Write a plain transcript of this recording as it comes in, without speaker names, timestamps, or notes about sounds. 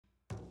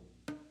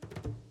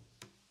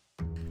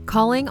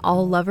calling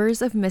all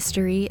lovers of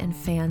mystery and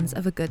fans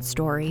of a good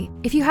story.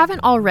 If you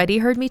haven't already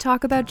heard me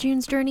talk about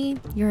June's Journey,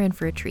 you're in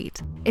for a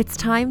treat. It's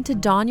time to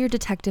don your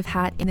detective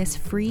hat in this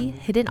free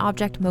hidden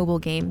object mobile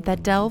game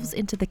that delves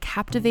into the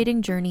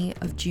captivating journey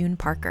of June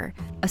Parker,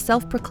 a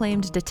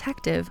self-proclaimed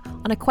detective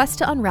on a quest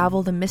to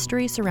unravel the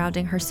mystery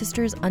surrounding her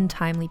sister's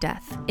untimely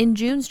death. In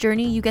June's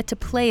Journey, you get to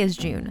play as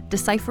June,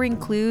 deciphering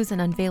clues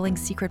and unveiling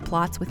secret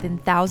plots within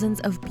thousands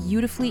of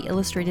beautifully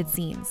illustrated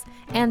scenes.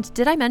 And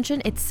did I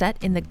mention it's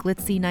set in the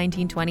glitzy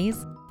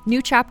 1920s? New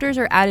chapters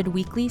are added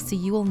weekly, so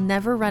you will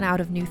never run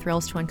out of new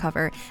thrills to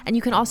uncover, and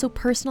you can also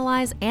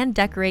personalize and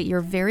decorate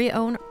your very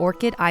own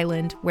Orchid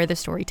Island where the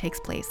story takes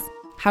place.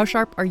 How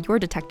sharp are your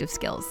detective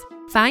skills?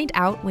 Find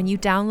out when you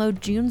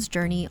download June's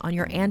Journey on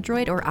your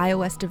Android or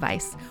iOS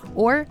device,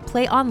 or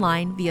play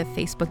online via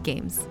Facebook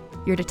Games.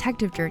 Your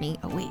detective journey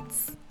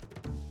awaits.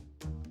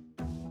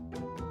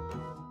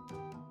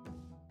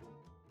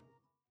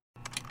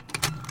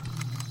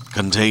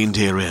 Contained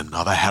herein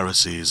are the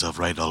heresies of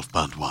Radolf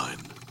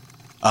Burntwine,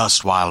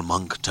 erstwhile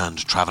monk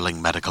turned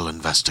traveling medical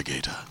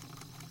investigator.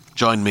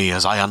 Join me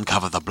as I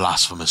uncover the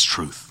blasphemous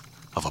truth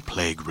of a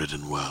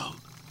plague-ridden world,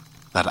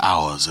 that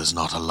ours is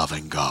not a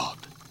loving God,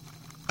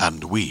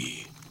 and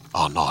we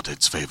are not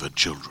its favored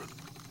children.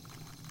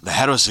 The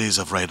heresies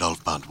of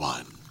Radolf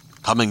Burntwine,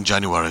 coming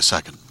January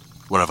 2nd,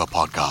 wherever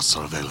podcasts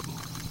are available.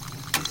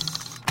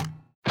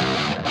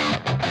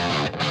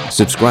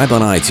 Subscribe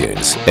on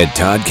iTunes at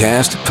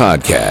Toddcast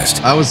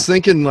Podcast. I was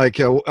thinking,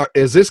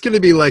 is this going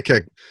to be like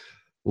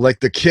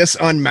the Kiss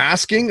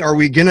unmasking? Are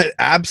we going to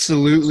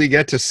absolutely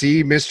get to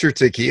see Mr.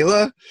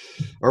 Tequila?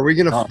 Are we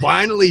going to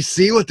finally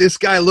see what this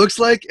guy looks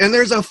like? And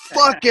there's a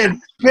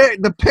fucking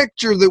the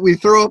picture that we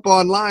throw up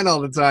online all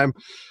the time.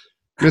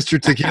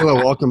 Mr.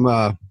 Tequila,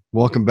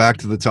 welcome back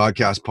to the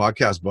Toddcast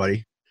Podcast,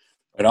 buddy.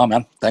 Right on,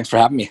 man. Thanks for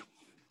having me.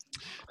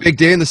 Big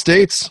day in the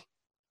States.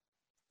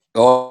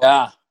 Oh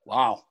yeah,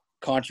 wow.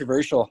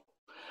 Controversial,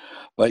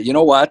 but you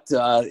know what?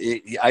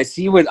 I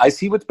see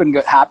what's been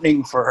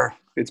happening for.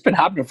 It's been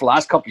happening for the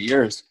last couple of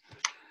years.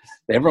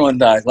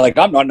 Everyone,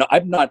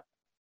 I'm not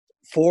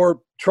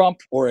for Trump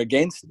or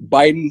against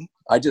Biden.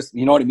 I just,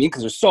 you know what I mean?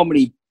 Because there's so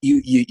many.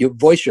 You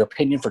voice your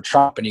opinion for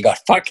Trump, and you got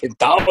fucking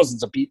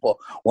thousands of people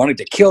wanting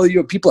to kill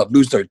you. People have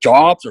lost their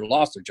jobs or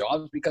lost their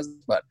jobs because.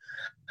 But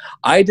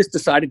I just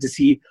decided to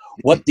see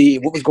what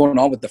was going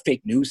on with the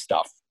fake news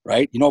stuff.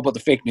 Right? You know about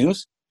the fake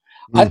news?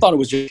 I thought it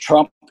was just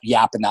Trump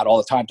yapping that all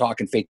the time,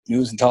 talking fake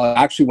news, until I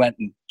actually went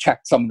and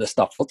checked some of this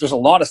stuff. But there's a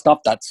lot of stuff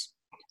that's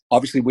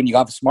obviously, when you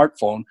have a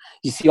smartphone,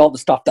 you see all the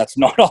stuff that's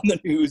not on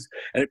the news,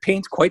 and it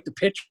paints quite the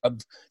picture of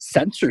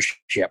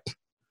censorship.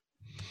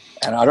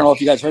 And I don't know if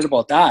you guys heard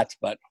about that,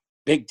 but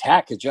big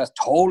tech is just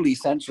totally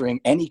censoring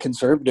any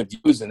conservative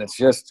views, and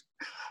it's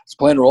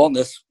playing a role in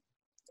this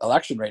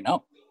election right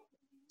now.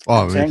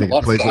 Oh, saying a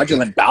lot of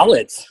fraudulent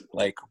ballots.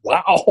 Like,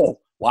 wow.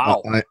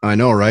 Wow. I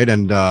know, right?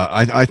 And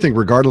I think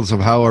regardless of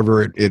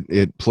however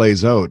it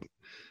plays out,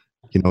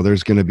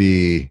 there's going to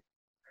be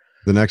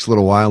the next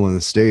little while in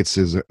the States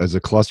is a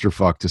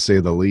clusterfuck, to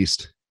say the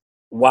least.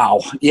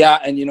 Wow. Yeah.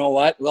 And you know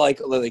what? Like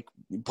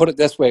put it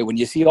this way, when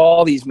you see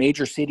all these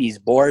major cities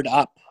board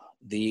up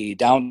the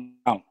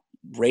downtown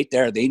right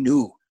there, they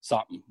knew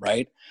something,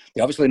 right?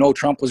 They obviously know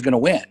Trump was going to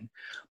win,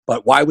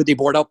 but why would they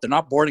board up? They're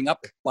not boarding up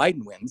if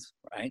Biden wins,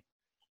 right?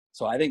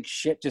 So I think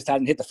shit just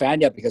hasn't hit the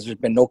fan yet because there's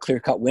been no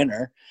clear-cut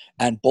winner,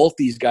 and both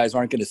these guys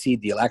aren't going to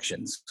cede the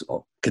elections,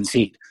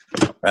 concede,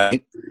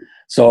 right?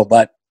 So,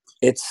 but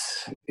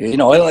it's,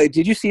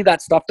 did you see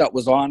that stuff that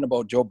was on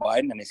about Joe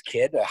Biden and his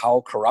kid,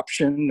 how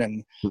corruption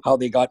and how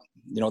they got,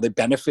 they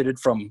benefited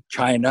from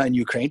China and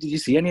Ukraine? Did you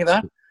see any of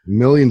that?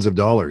 Millions of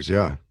dollars,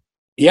 yeah.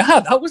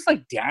 Yeah, that was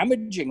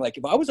damaging. Like,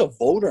 if I was a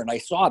voter and I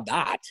saw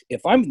that,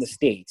 if I'm in the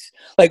States,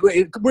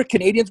 we're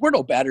Canadians, we're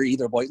no better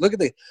either, boy. Look at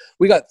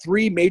we got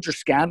 3 major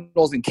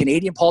scandals in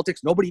Canadian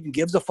politics. Nobody even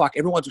gives a fuck.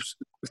 Everyone's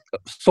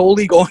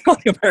solely going on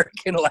the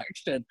American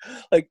election.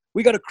 Like,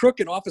 we got a crook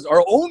in office,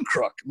 our own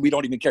crook. We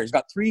don't even care. He's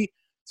got 3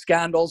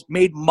 scandals,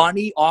 made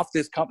money off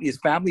this company. His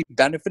family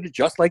benefited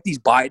just like these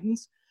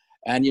Bidens.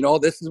 And,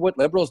 this is what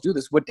liberals do.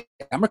 This is what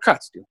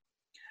Democrats do.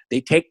 They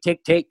take.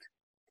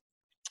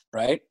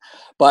 Right.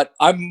 But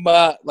I'm,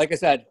 like I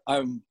said,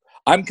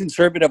 I'm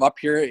conservative up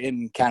here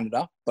in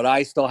Canada, but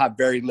I still have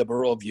very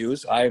liberal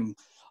views. I'm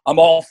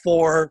all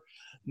for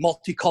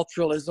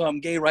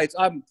multiculturalism, gay rights.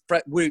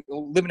 We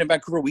living in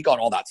Vancouver. We got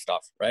all that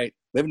stuff, right?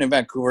 Living in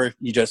Vancouver,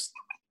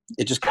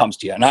 it just comes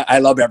to you. And I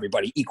love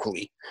everybody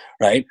equally.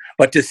 Right.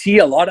 But to see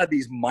a lot of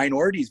these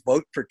minorities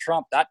vote for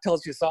Trump, that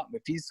tells you something.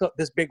 If he's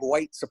this big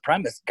white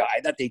supremacist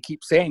guy that they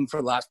keep saying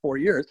for the last 4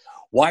 years,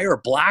 why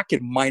are black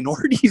and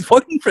minorities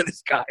voting for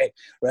this guy?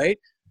 Right.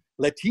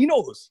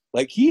 Latinos,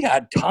 he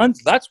had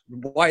tons. That's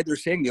why they're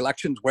saying the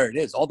election's where it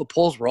is. All the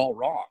polls were all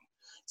wrong,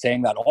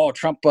 saying that,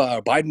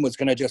 Biden was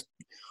going to just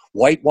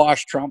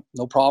whitewash Trump,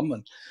 no problem.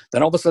 And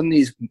then all of a sudden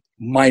these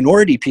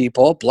minority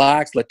people,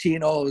 blacks,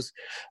 Latinos,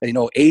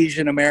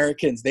 Asian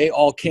Americans, they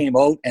all came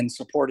out and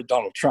supported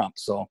Donald Trump.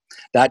 So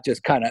that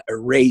just kind of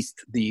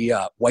erased the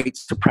white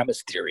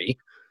supremacist theory.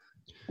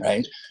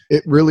 right?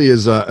 It really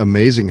is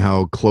amazing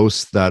how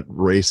close that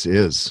race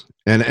is.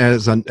 And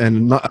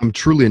I'm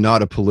truly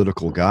not a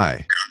political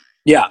guy.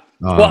 Yeah.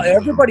 Well, Um,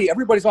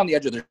 everybody's on the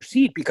edge of their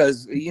seat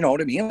because, you know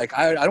what I mean? Like,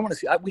 I don't want to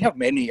see, we have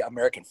many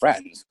American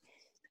friends,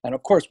 and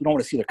of course we don't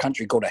want to see their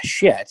country go to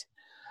shit.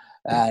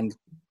 And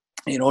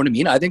you know what I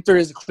mean? I think there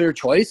is a clear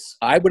choice.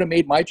 I would have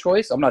made my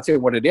choice. I'm not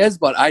saying what it is,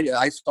 but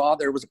I saw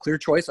there was a clear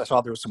choice. I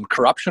saw there was some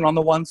corruption on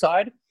the one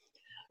side.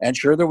 And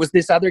sure, there was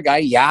this other guy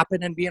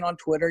yapping and being on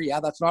Twitter. Yeah,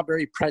 that's not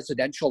very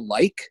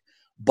presidential-like.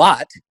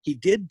 But he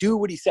did do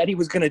what he said he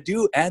was going to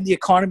do, and the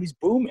economy's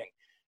booming.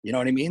 You know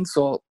what I mean?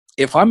 So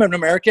if I'm an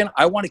American,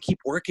 I want to keep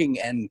working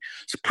and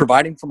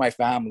providing for my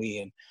family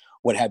and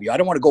what have you. I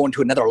don't want to go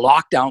into another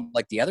lockdown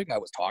like the other guy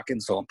was talking.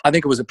 So I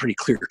think it was a pretty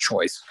clear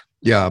choice.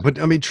 yeah, but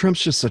I mean,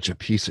 Trump's just such a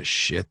piece of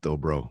shit, though,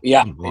 bro.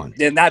 Yeah, Come on.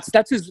 and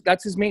that's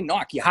his main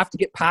knock. You have to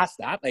get past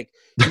that. Like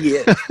he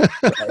is.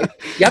 Right?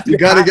 You have to You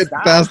got to get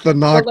that. past the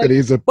knock that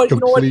he's a But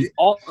complete. you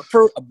know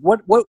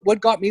what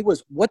got me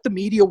was what the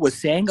media was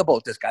saying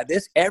about this guy.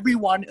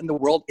 Everyone in the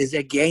world is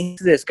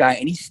against this guy,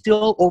 and he's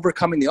still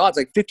overcoming the odds.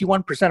 Like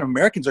 51% of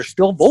Americans are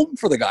still voting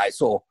for the guy.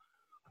 So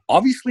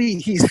obviously,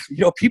 he's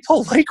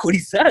people like what he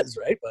says,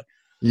 right? But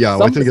Yeah,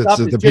 well, I think it's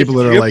the people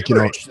that are like,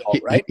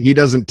 right? he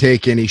doesn't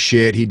take any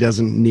shit. He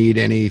doesn't need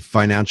any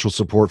financial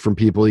support from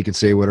people. He can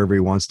say whatever he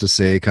wants to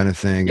say, kind of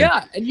thing.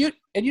 Yeah, and you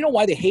know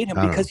why they hate him?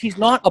 Because he's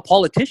not a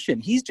politician.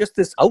 He's just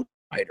this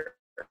outsider,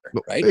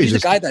 right? He's a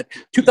guy that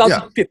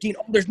 2015.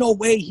 Oh, there's no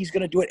way he's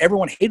going to do it.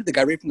 Everyone hated the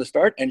guy right from the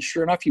start, and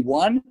sure enough, he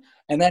won.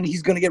 And then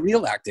he's going to get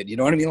reelected. You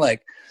know what I mean?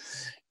 Like,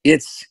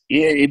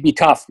 it'd be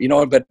tough,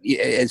 But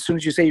as soon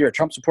as you say you're a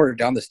Trump supporter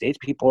down the states,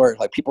 people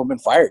have been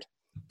fired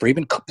for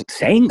even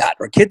saying that,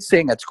 or kids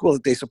saying at school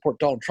that they support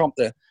Donald Trump.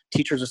 The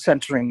teachers are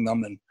censoring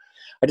them, and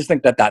I just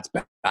think that that's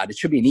bad. It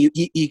should be an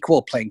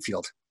equal playing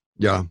field.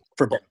 Yeah,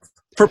 for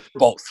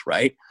both,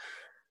 right?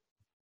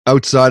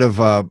 Outside of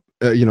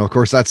of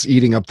course, that's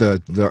eating up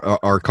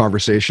our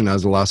conversation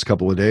as the last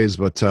couple of days.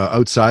 But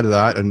outside of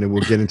that, and then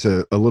we'll get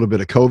into a little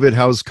bit of COVID.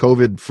 How's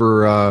COVID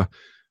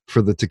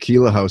for the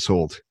Tequila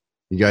household?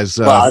 You guys,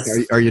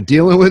 are you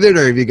dealing with it,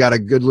 or have you got a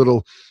good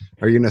little?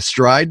 Are you in a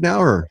stride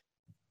now, or?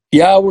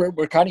 Yeah, we're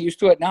kind of used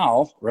to it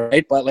now,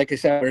 right? But like I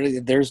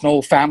said, there's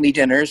no family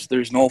dinners,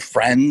 there's no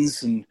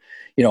friends, and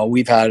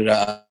we've had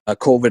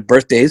COVID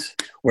birthdays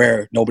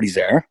where nobody's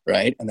there,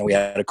 right? And then we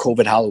had a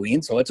COVID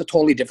Halloween, so it's a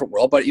totally different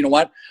world. But you know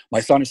what? My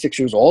son is 6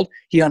 years old.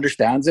 He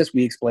understands this.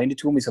 We explained it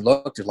to him. We said,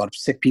 look, there's a lot of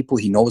sick people.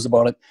 He knows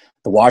about it.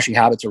 The washing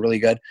habits are really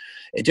good.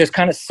 It just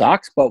kind of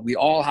sucks, but we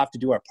all have to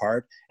do our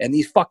part. And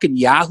these fucking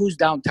yahoos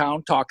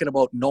downtown talking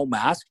about no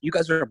mask, you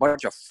guys are a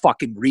bunch of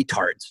fucking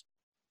retards.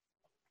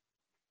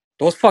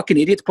 Those fucking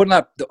idiots putting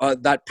up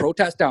that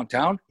protest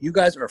downtown, you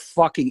guys are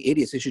fucking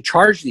idiots. They should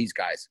charge these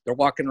guys. They're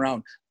walking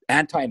around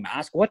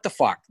anti-mask. What the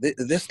fuck?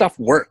 This stuff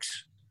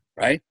works,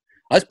 right?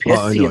 I was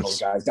pissed seeing those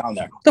guys down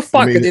there. What the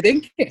fuck are they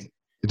thinking?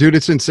 Dude,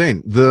 it's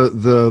insane.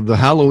 The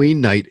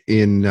Halloween night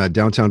in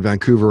downtown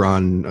Vancouver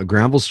on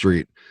Granville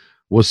Street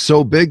was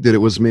so big that it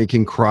was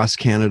making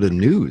cross-Canada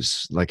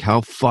news. Like how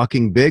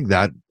fucking big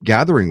that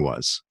gathering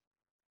was.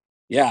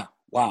 Yeah,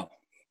 wow.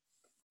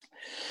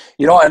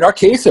 In our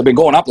case, have been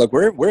going up. Like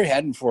we're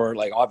heading for,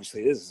 like,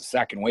 obviously this is the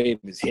second wave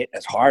is hit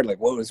as hard. Like,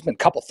 it's been a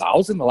couple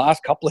thousand the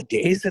last couple of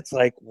days. It's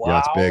like, wow,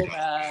 it's big.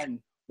 Man,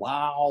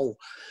 wow.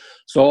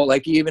 So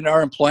like even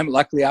our employment,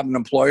 luckily I have an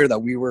employer that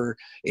we were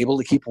able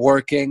to keep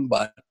working,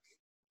 but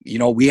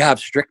we have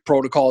strict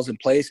protocols in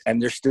place,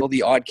 and there's still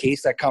the odd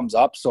case that comes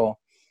up. So,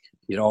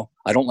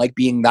 I don't like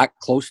being that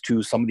close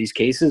to some of these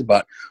cases,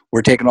 but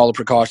we're taking all the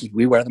precautions.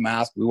 We wear the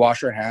mask, we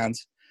wash our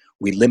hands.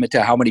 We limit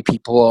to how many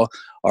people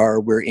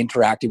we're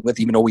interacting with,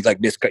 even though we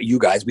miss you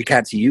guys. We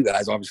can't see you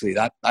guys. Obviously,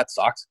 that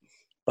sucks.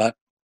 But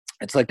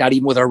it's like that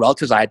even with our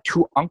relatives. I had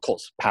 2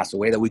 uncles pass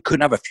away that we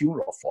couldn't have a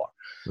funeral for.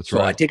 That's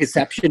right. I take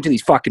exception to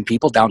these fucking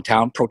people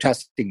downtown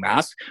protesting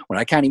masks when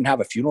I can't even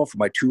have a funeral for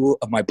my 2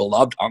 of my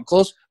beloved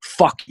uncles.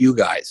 Fuck you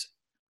guys.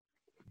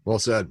 Well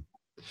said.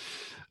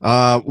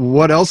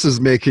 What else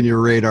is making your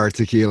radar,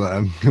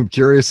 Tequila? I'm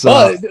curious.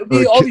 All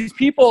these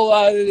people,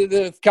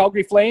 the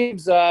Calgary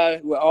Flames,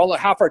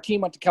 half our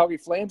team went to Calgary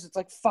Flames. It's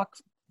like, fuck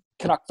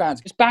Canuck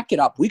fans. Just back it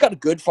up. We got a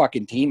good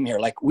fucking team here.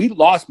 Like, we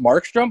lost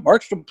Markstrom.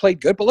 Markstrom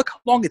played good, but look how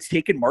long it's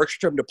taken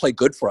Markstrom to play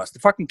good for us. The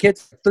fucking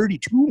kid's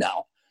 32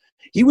 now.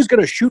 He was going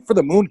to shoot for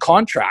the moon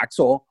contract,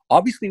 so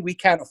obviously we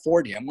can't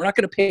afford him. We're not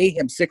going to pay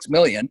him $6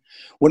 million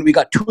when we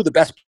got 2 of the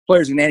best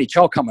players in the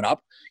NHL coming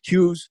up.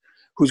 Hughes,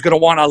 who's going to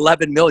want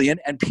 11 million,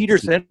 and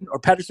Pedersen,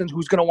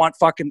 who's going to want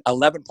fucking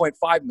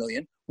 11.5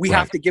 million. We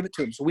have to give it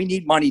to him. So we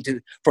need money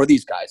for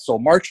these guys. So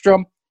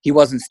Markstrom, he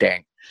wasn't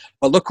staying.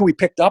 But look who we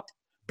picked up,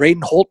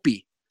 Braden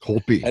Holtby.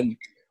 And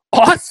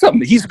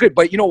awesome. He's good.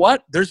 But you know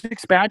what? There's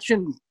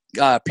expansion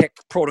pick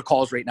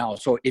protocols right now.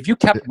 So if you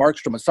kept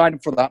Markstrom and signed him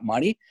for that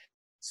money,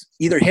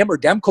 either him or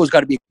Demko's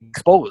got to be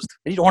exposed.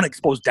 And you don't want to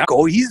expose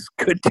Demko. He's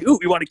good too.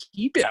 We want to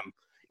keep him.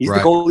 He's the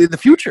goalie of the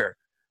future,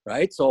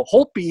 right? So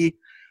Holtby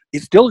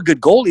is still a good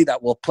goalie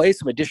that will play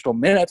some additional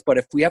minutes, but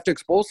if we have to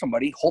expose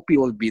somebody, Holtby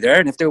will be there.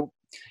 And if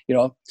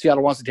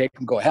Seattle wants to take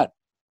him, go ahead.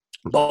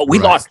 But we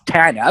lost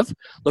Tanev.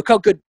 Look how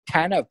good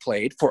Tanev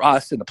played for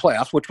us in the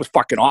playoffs, which was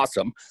fucking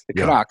awesome. The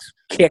Canucks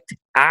kicked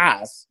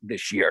ass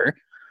this year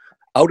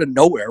out of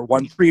nowhere,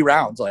 won 3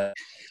 rounds. Like,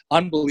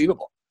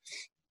 unbelievable.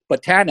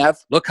 But Tanev,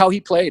 look how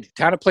he played.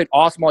 Tanev played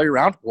awesome all year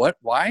round. What?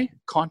 Why?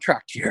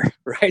 Contract year,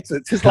 right? So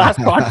it's his last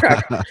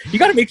contract. You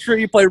got to make sure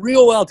you play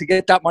real well to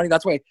get that money.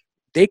 That's why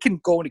they can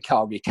go into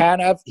Calgary.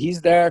 Tanev,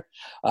 he's there.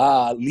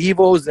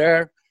 Levo's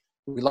there.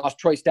 We lost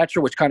Troy Stetcher,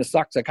 which kind of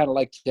sucks. I kind of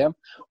liked him.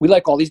 We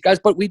like all these guys,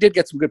 but we did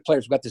get some good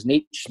players. We got this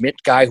Nate Schmidt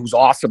guy who's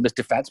awesome, this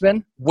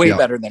defenseman, way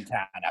better than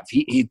Tanev.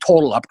 He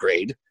total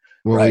upgrade.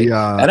 Well,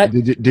 right?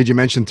 Did you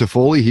mention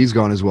Toffoli? He's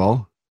gone as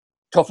well.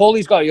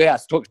 Toffoli's gone.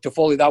 Yes,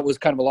 Toffoli, that was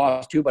kind of a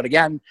loss too. But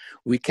again,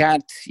 we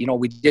can't,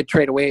 we did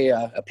trade away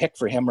a pick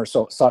for him or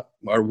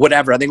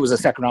whatever. I think it was a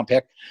second-round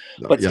pick.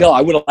 But still,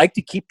 I would have liked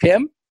to keep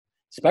him,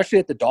 especially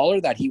at the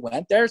dollar that he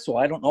went there. So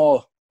I don't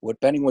know what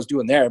Benning was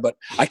doing there, but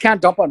I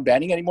can't dump on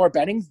Benning anymore.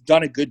 Benning's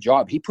done a good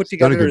job. He put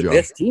together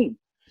this team.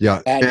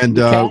 Yeah. And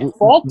you can't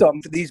fault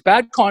them for these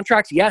bad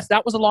contracts. Yes,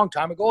 that was a long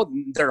time ago.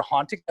 They're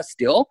haunting us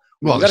still.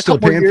 Well, they're still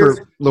paying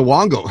for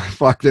Luongo.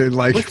 Fuck, they're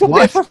like, we're still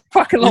paying for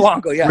fucking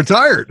Luongo, yeah.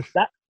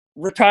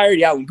 Retired,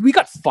 yeah. We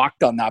got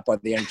fucked on that by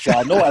the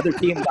NHL. No other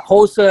team.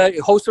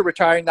 Hossa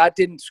retiring, that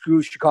didn't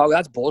screw Chicago.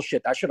 That's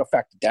bullshit. That should have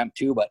affected them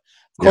too, but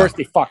of course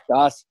they fucked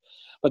us.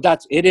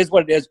 But it is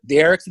what it is. The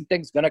Eriksson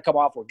thing's going to come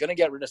off. We're going to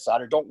get rid of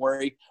Sutter. Don't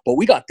worry. But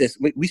we got this.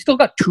 We still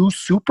got 2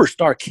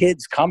 superstar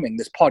kids coming,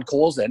 this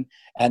Podkolzin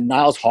and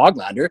Niles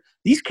Hoglander.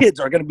 These kids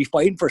are going to be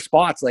fighting for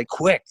spots like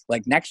quick,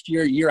 like next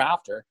year, year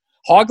after.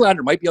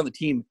 Hoglander might be on the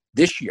team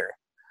this year.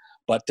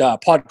 But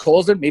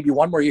Podkolzin, maybe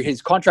one more year.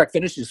 His contract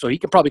finishes, so he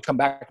can probably come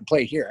back and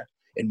play here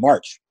in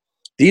March.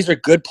 These are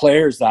good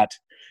players that,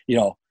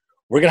 we're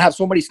going to have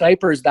so many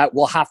snipers that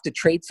we'll have to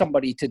trade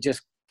somebody to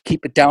just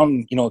keep it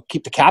down,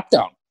 keep the cap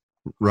down.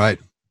 Right.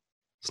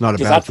 It's not a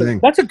bad thing.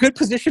 That's a good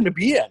position to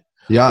be in.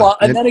 Yeah. Well,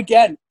 and then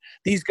again,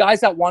 these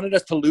guys that wanted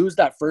us to lose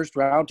that first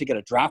round to get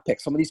a draft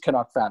pick, some of these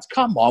Canuck fans,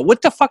 come on,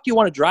 what the fuck do you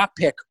want a draft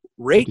pick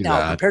right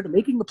now compared to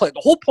making the play? The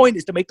whole point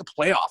is to make the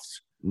playoffs.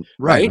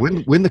 Right.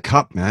 Win the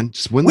cup, man.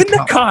 Just win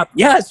the cup.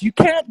 Yes, you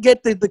can't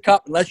get the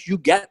cup unless you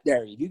get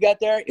there. If you get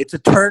there, it's a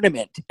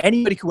tournament.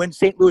 Anybody who wins.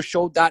 St. Louis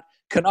showed that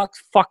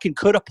Canucks fucking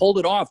could have pulled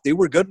it off. They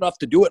were good enough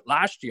to do it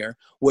last year,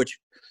 which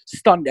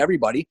stunned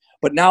everybody.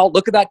 But now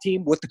look at that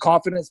team with the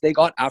confidence they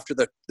got after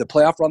the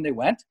playoff run they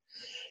went.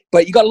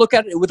 But you got to look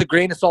at it with a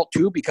grain of salt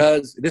too,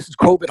 because this is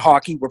COVID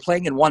hockey. We're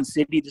playing in one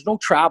city. There's no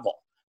travel.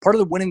 Part of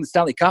the winning the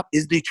Stanley Cup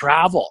is the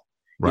travel.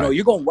 Right.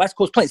 You're going West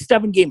Coast playing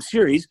 7-game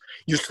series.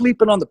 You're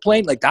sleeping on the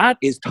plane. Like, that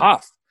is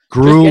tough.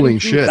 Grueling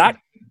shit.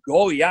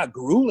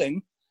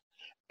 Grueling.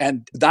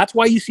 And that's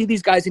why you see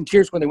these guys in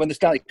tears when they win the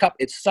Stanley Cup.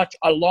 It's such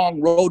a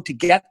long road to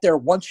get there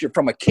once you're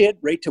from a kid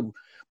right to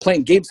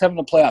playing Game 7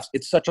 in the playoffs.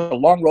 It's such a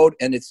long road,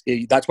 and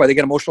that's why they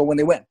get emotional when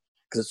they win,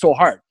 because it's so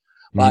hard.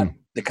 But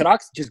the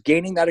Canucks just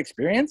gaining that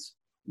experience,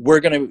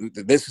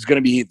 this is going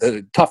to be,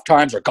 the tough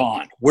times are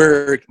gone.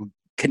 We're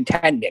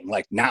contending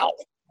like now,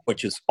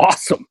 which is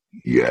awesome.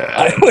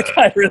 Yeah. Which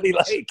I really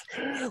like.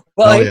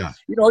 Well,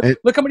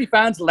 look how many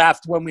fans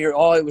left when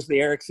it was the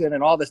Eriksson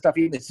and all this stuff,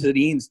 even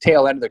Sedin's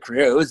tail end of the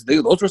career.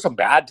 Those were some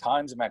bad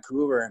times in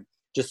Vancouver, and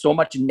just so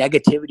much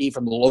negativity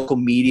from the local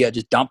media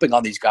just dumping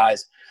on these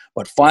guys.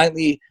 But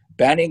finally,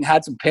 Benning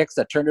had some picks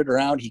that turned it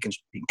around. He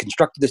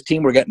constructed this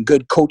team. We're getting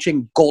good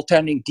coaching,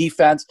 goaltending,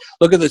 defense.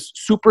 Look at this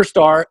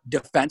superstar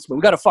defenseman.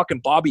 We got a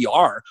fucking Bobby in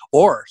our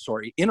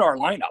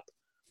lineup.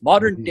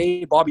 Modern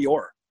day Bobby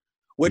Orr,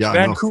 which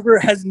Vancouver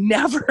has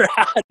never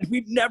had.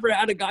 We've never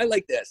had a guy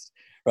like this,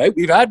 right?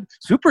 We've had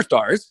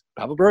superstars,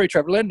 Pavel Bure,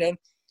 Trevor Linden,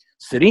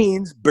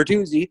 Sedin's,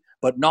 Bertuzzi,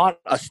 but not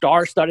a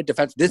star-studded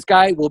defense. This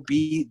guy will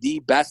be the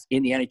best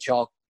in the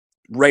NHL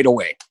right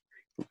away.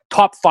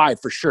 Top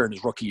 5 for sure in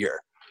his rookie year.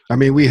 I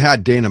mean, we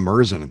had Dana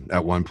Merzen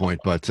at one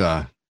point, but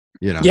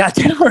Yeah,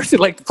 Dana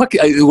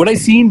Merzen, when I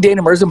seen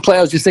Dana Merzen play,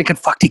 I was just thinking,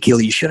 fuck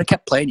Tequila, you should have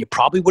kept playing. You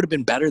probably would have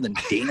been better than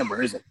Dana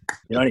Merzen.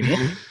 You know what I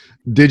mean?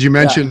 Did you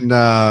mention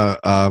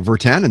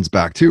Virtanen's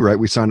back too, right?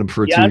 We signed him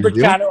for a 2-year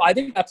deal. Virtanen, I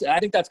think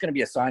that's going to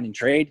be a sign and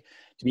trade,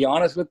 to be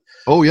honest with.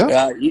 Oh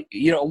yeah.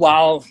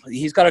 While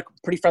he's got a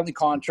pretty friendly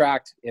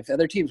contract, if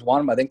other teams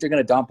want him, I think they're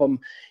going to dump him.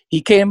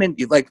 He came in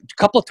like a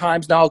couple of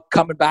times now,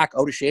 coming back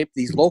out of shape.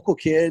 These local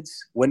kids,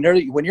 when you're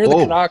the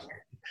Canuck,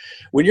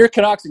 when you're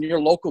Canucks and you're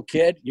a local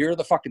kid, you're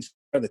the fucking star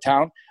of the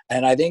town.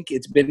 And I think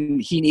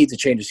he needs a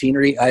change of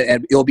scenery.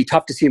 And it'll be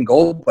tough to see him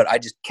go, but I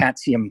just can't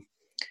see him.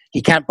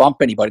 He can't bump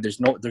anybody. There's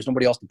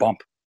nobody else to bump.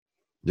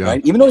 Yeah.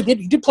 Right? Even though he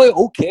did play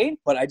okay,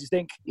 but I just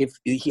think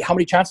how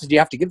many chances do you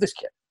have to give this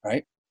kid,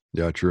 right?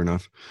 Yeah, true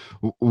enough.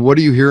 What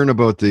are you hearing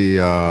about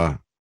the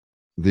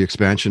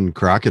expansion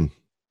Kraken?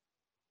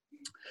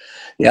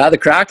 Yeah, the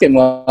Kraken.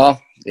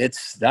 Well,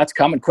 that's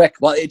coming quick.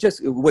 Well, it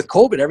just with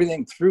COVID,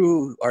 everything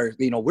through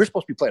we're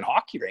supposed to be playing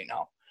hockey right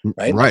now,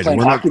 right? Right.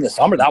 Playing hockey in the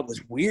summer, that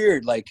was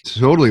weird. Like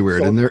totally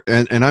weird.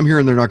 And I'm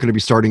hearing they're not going to be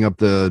starting up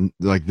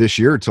this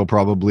year until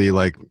probably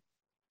like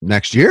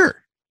next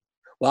year.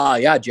 Well,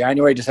 yeah,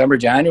 January, December,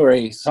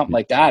 January, something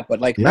like that.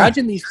 But like,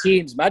 imagine these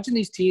teams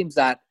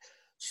that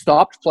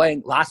stopped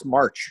playing last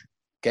March.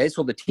 Okay,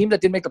 so the team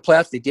that didn't make the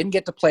playoffs, they didn't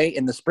get to play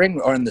in the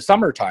spring or in the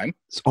summertime.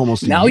 It's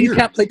almost now a year. You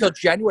can't play till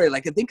January.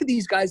 Like, think of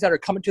these guys that are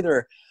coming to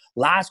their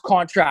last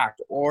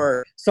contract,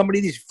 or somebody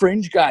of these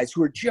fringe guys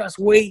who are just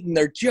waiting.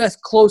 They're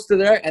just close to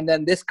there, and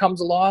then this comes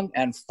along,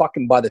 and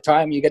fucking by the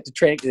time you get to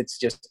training, it's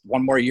just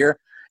one more year,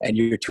 and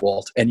you're too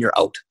old, and you're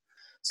out.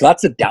 So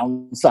that's the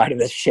downside of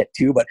this shit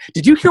too. But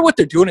did you hear what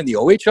they're doing in the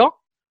OHL?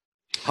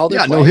 How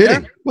they're no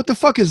hitting. there? What the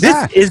fuck is this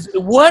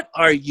that? What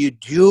are you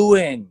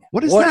doing?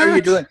 What that? Are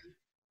you doing?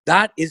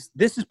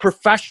 This is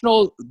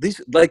professional.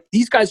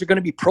 These guys are going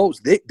to be pros.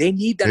 They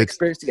need that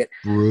experience to get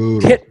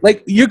hit.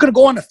 Like, you're going to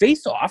go on a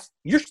face off.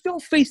 You're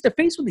still face to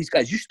face with these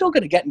guys. You're still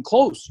going to get in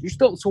close.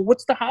 So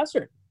what's the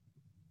hazard?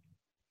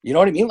 You know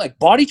what I mean? Like,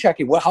 body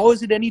checking. Well, how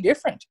is it any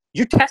different?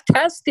 You're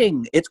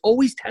testing. It's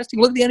always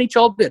testing. Look at the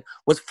NHL did.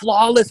 Was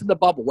flawless in the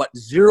bubble. What,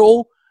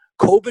 0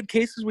 COVID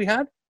cases we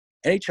had?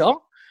 NHL?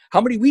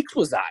 How many weeks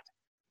was that?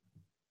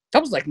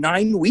 That was like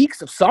 9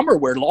 weeks of summer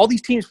where all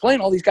these teams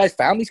playing, all these guys,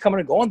 families coming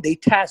and going. They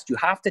test. You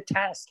have to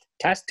test.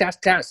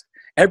 Test.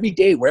 Every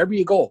day, wherever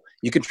you go.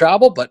 You can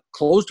travel, but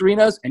closed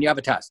arenas, and you have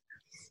a test.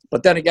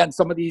 But then again,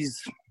 some of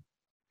these,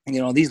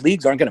 these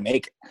leagues aren't going to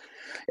make it.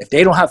 If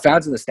they don't have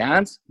fans in the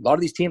stands, a lot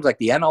of these teams like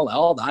the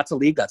NLL, that's a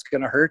league that's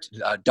going to hurt.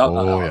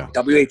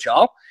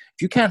 WHL,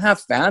 if you can't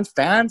have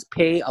fans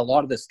pay a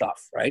lot of this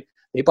stuff, right?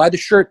 They buy the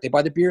shirt, they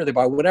buy the beer, they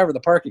buy whatever, the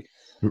parking.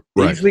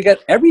 They usually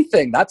get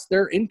everything. That's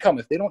their income.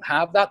 If they don't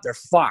have that, they're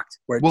fucked.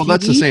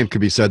 That's the same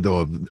could be said,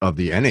 though, of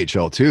the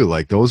NHL, too.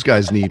 Like, those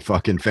guys need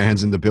fucking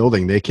fans in the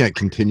building. They can't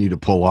continue to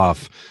pull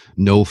off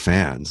no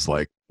fans.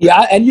 Like,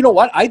 yeah, and you know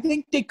what? I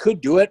think they could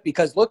do it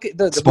because, look,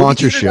 the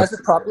sponsorship does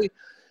it properly.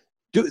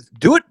 Do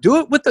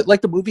it with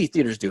like the movie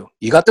theaters do.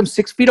 You got them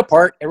 6 feet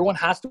apart. Everyone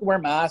has to wear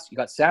masks. You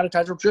got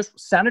sanitizer. Just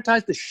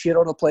sanitize the shit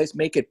out of the place.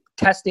 Make it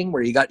testing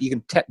where you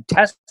can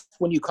test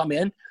when you come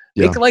in.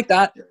 Make it like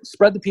that.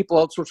 Spread the people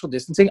out. Social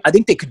distancing. I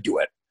think they could do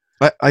it.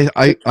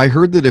 I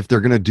heard that if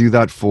they're going to do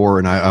that for,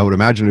 and I would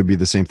imagine it'd be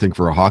the same thing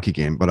for a hockey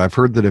game, but I've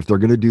heard that if they're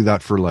going to do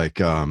that for like,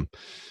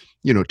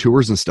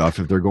 tours and stuff,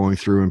 if they're going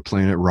through and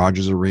playing at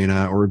Rogers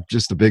Arena or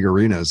just the big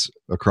arenas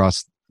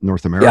across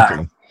North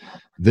America,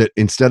 that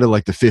instead of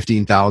like the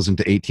 15,000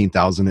 to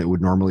 18,000 it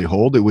would normally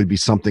hold, it would be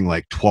something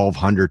like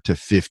 1,200 to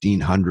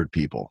 1,500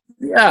 people.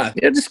 Yeah,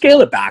 just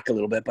scale it back a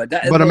little bit, but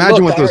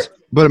imagine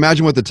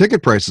what the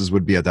ticket prices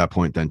would be at that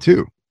point then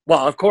too.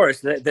 Well, of course,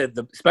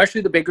 the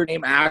especially the bigger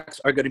name acts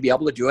are going to be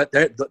able to do it.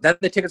 Then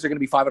the tickets are going to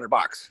be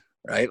 $500,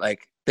 right?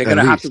 Like, they're going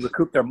to have to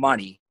recoup their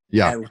money.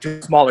 Yeah, and with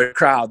a smaller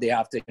crowd, they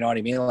have to. You know what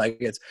I mean? Like,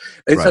 it's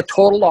a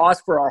total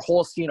loss for our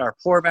whole scene, our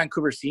poor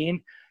Vancouver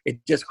scene. It's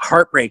just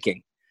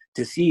heartbreaking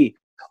to see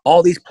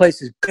all these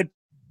good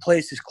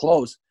places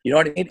close. You know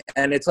what I mean?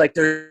 And it's like,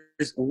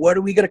 what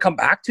are we going to come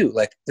back to?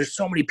 Like, there's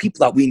so many people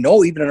that we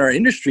know, even in our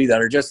industry,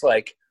 that are just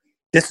like,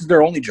 this is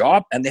their only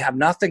job and they have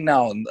nothing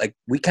now. And like,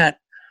 we can't.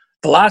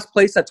 The last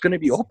place that's going to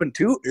be open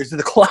too is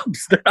the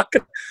clubs.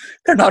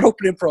 They're not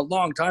opening for a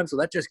long time, so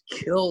that just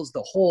kills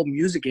the whole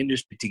music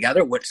industry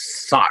together, which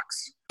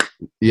sucks.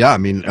 Yeah, I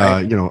mean,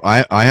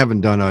 I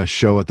haven't done a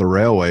show at the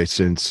Railway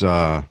since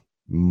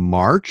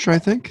March, I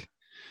think,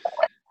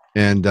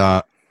 and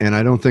I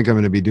don't think I'm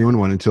going to be doing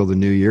one until the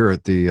new year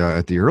at the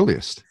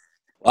earliest.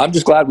 Well, I'm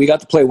just glad we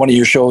got to play one of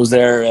your shows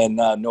there in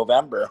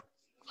November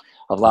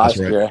of last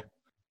year,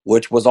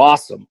 which was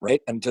awesome,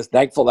 right? I'm just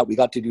thankful that we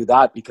got to do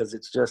that because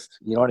it's just,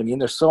 you know what I mean?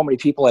 There's so many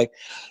people, like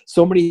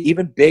so many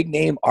even big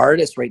name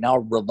artists right now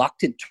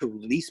reluctant to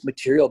release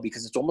material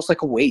because it's almost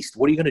like a waste.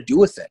 What are you going to do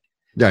with it?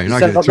 Yeah, you're not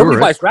going to tour Nobody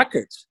it. buys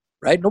records,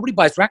 right? Nobody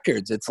buys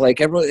records. It's like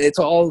it's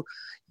all,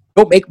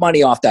 don't make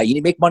money off that. You need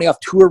to make money off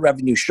tour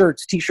revenue,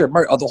 shirts, t-shirt,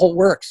 merch, the whole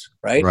works,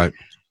 right? Right.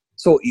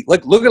 So,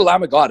 like, look at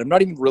Lamb of God. I'm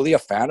not even really a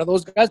fan of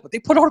those guys, but they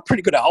put out a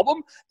pretty good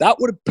album. That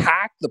would have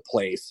packed the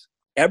place.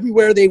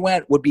 Everywhere they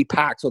went would be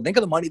packed. So think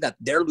of the money that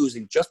they're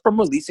losing just from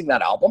releasing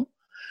that album,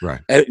 right?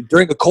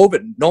 During a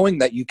COVID, knowing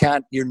that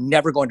you're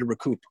never going to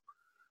recoup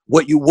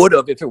what you would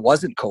have if it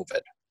wasn't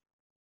COVID.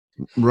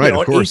 Right,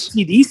 of course.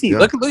 AC/DC,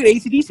 look at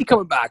AC/DC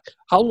coming back.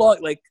 How long?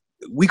 Like,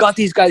 we got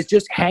these guys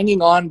just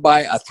hanging on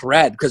by a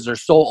thread because they're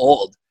so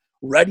old,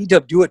 ready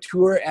to do a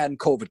tour, and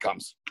COVID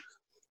comes.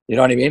 You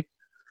know what I mean?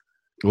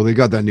 Well, they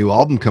got that new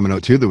album coming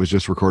out too that was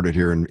just recorded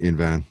here in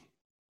Van.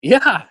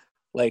 Yeah.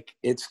 Like,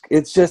 it's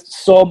just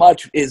so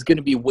much is going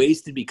to be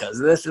wasted because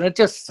of this, and it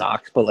just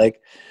sucks. But like,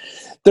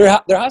 there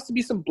has to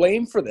be some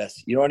blame for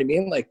this. You know what I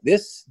mean? Like,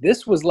 this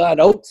was let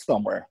out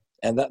somewhere,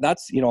 and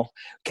that's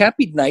can't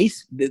be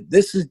nice.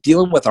 This is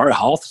dealing with our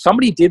health.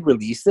 Somebody did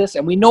release this,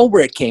 and we know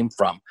where it came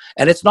from.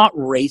 And it's not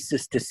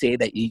racist to say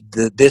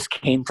that this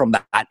came from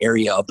that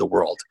area of the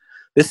world.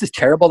 This is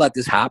terrible that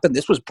this happened.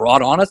 This was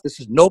brought on us.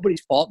 This is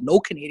nobody's fault. No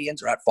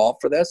Canadians are at fault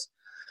for this.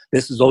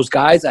 This is those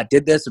guys that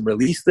did this and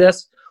released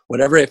this.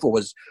 Whatever, if it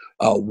was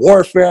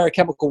warfare,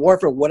 chemical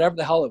warfare, whatever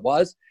the hell it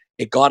was,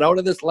 it got out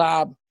of this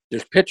lab.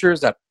 There's pictures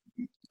that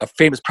a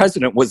famous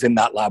president was in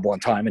that lab one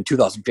time in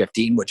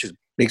 2015, which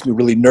makes me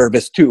really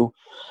nervous too.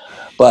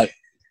 But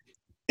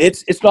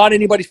it's not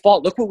anybody's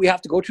fault. Look what we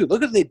have to go through.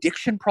 Look at the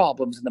addiction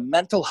problems and the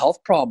mental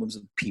health problems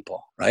of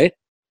people, right?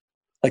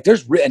 Like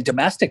there's and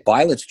domestic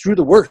violence through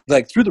the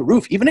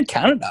roof, even in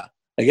Canada.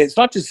 Like it's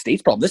not just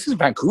States problem. This is a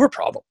Vancouver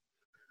problem,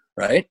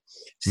 right?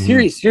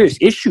 Serious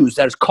issues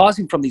that is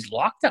causing from these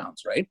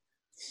lockdowns, right?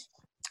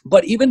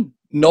 But even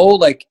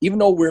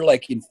though we're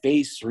like in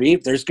phase 3,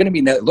 there's going to be,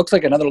 it looks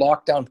like another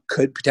lockdown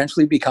could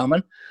potentially be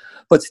coming.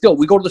 But still,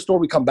 we go to the store,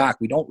 we come back.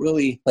 We don't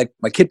really, like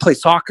my kid plays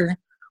soccer.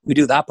 We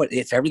do that, but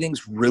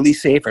everything's really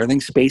safe.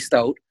 Everything's spaced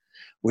out,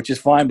 which is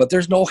fine. But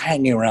there's no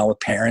hanging around with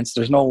parents.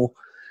 There's no,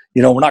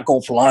 we're not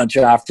going for lunch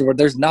afterward.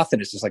 There's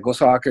nothing. It's just like go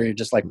soccer. You're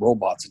just like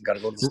robots and got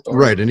to go to the store.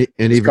 Right, and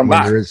even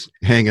when there is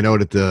hanging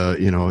out at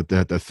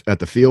the at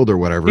the field or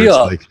whatever, it's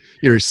like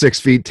you're 6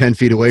 feet, 10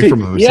 feet away from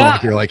them. It's not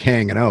like you're like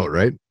hanging out,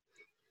 right?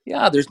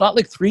 Yeah, there's not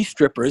like 3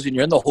 strippers and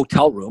you're in the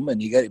hotel room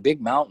and you got a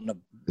big mountain of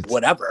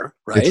whatever,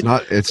 right?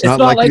 It's not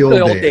like the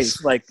old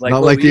days. Like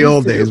not like the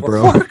old days,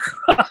 bro.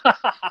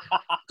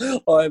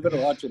 Oh, I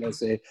better watch it. I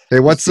say. Hey,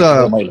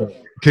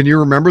 can you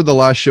remember the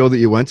last show that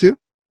you went to?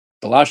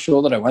 The last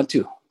show that I went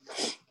to.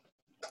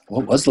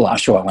 What was the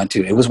last show I went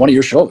to? It was one of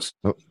your shows.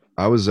 Oh,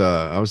 I was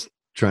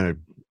trying to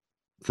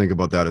think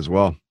about that as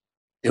well.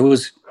 It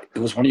was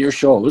one of your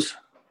shows.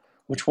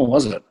 Which one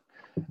was it?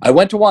 I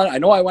went to one. I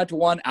know I went to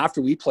one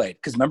after we played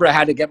because remember I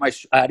had to get my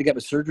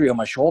surgery on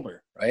my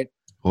shoulder, right?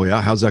 Oh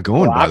yeah, how's that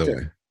going? By the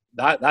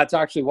way, that's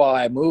actually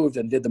why I moved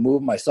and did the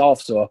move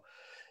myself. So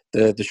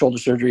the shoulder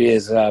surgery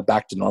is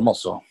back to normal.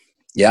 So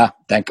yeah,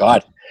 thank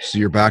God. So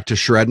you're back to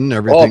shredding.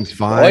 Everything's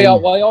fine.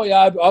 Oh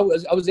yeah. I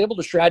was able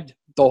to shred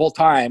the whole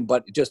time,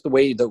 but just the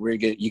way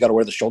that you got to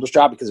wear the shoulder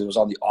strap because it was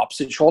on the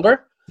opposite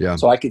shoulder. Yeah.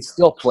 So I could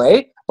still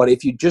play, but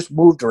if you just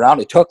moved around,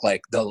 it took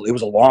it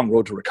was a long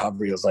road to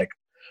recovery. It was like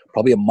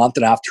probably a month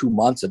and a half, 2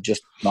 months of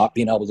just not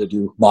being able to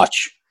do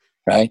much.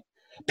 Right.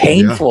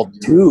 Painful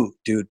too,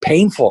 dude.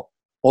 Painful.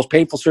 Most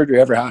painful surgery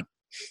I ever had.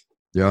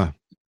 Yeah.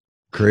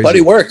 Crazy. But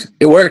it worked.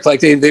 It worked.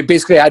 Like they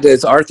basically had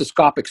this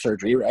arthroscopic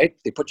surgery, right?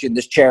 They put you in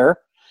this chair.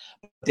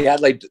 They had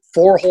like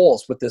 4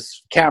 holes with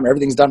this camera.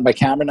 Everything's done by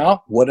camera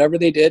now. Whatever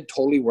they did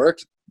totally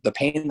worked. The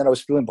pain that I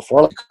was feeling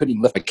before, like I couldn't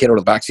even lift my kid out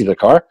of the backseat of the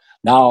car.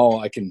 Now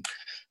I can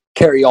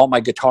carry all my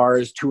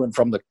guitars to and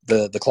from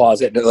the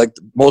closet. Like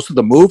most of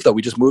the move that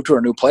we just moved to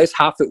our new place,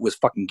 half it was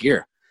fucking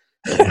gear.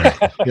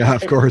 Yeah,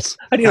 of course.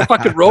 I need a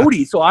fucking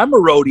roadie. So I'm a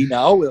roadie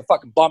now with a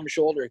fucking bum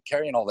shoulder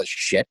carrying all this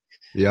shit.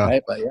 Yeah.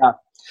 Right? But yeah,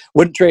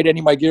 wouldn't trade any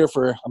of my gear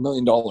for $1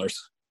 million.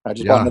 I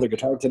just bought another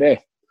guitar today.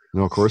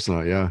 No, of course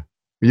not. Yeah.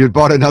 You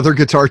bought another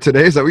guitar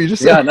today? Is that what you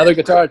just said? Yeah, another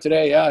guitar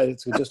today. Yeah,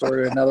 we just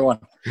ordered another one.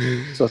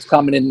 So it's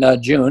coming in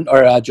June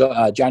or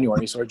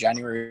January. So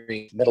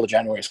middle of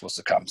January is supposed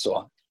to come.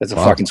 So it's a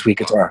fucking sweet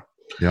guitar.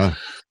 Yeah.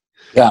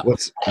 Yeah.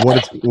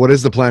 What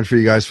is the plan for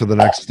you guys for the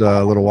next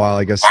little while?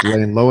 I guess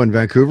laying low in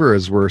Vancouver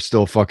as we're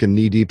still fucking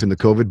knee deep in the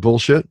COVID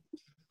bullshit.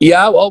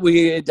 Yeah, well,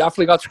 we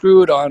definitely got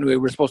screwed on. We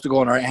were supposed to go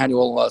on our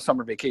annual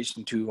summer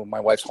vacation to my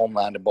wife's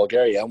homeland in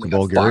Bulgaria. And we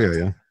got fucked,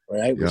 yeah.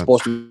 Right? We were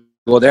supposed to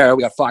go there.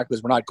 We got fucked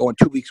because we're not going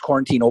 2 weeks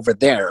quarantine over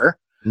there.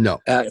 No.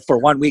 For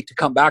 1 week to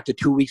come back to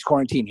 2 weeks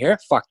quarantine here.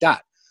 Fuck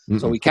that.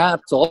 So we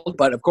canceled.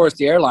 But of course,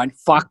 the airline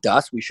fucked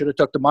us. We should have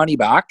took the money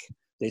back.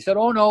 They said,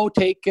 oh, no,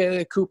 take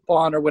a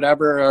coupon or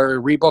whatever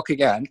or rebook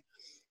again.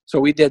 So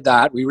we did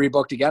that. We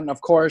rebooked again. And of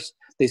course,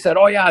 they said,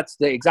 oh, yeah, it's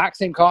the exact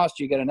same cost.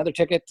 You get another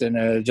ticket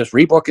and just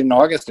rebook in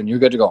August and you're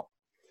good to go.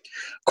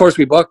 Of course,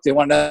 we booked. They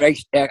wanted another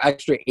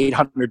extra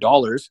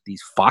 $800,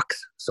 these fucks.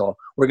 So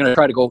we're going to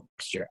try to go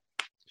next year.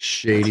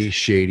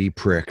 Shady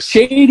pricks.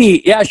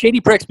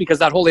 Shady pricks because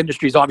that whole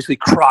industry is obviously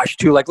crushed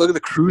too. Like, look at the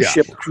cruise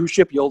ship. The cruise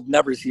ship, you'll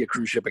never see a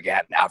cruise ship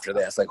again after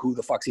this. Like, who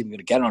the fuck's even going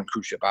to get on a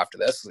cruise ship after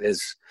this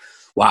is,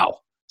 wow.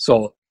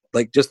 So,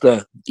 like, just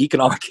the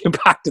economic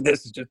impact of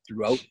this is just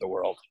throughout the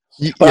world.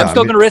 But I'm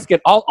still going to risk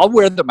it. I'll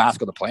wear the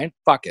mask on the plane.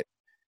 Fuck it.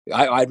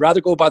 I'd rather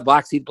go by the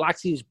Black Sea. Black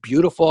Sea is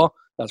beautiful.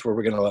 That's where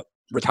we're going to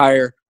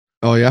retire.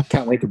 Oh, yeah?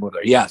 Can't wait to move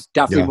there. Yes,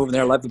 definitely moving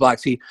there. Love the Black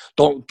Sea.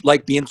 Don't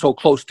like being so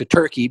close to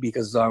Turkey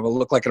because I will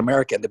look like an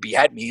American to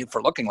behead me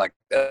for looking like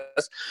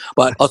this.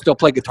 But I'll still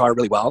play guitar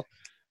really well.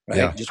 Right?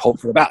 Yeah. Just hope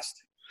for the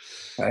best.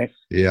 Right?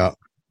 Yeah.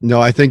 No,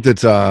 I think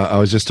that I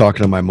was just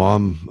talking to my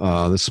mom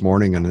this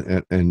morning,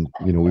 and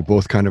you know, we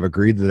both kind of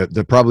agreed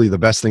that probably the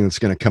best thing that's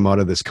going to come out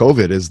of this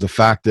COVID is the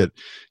fact that,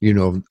 you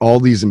know, all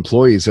these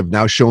employees have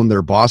now shown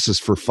their bosses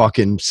for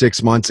fucking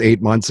 6 months,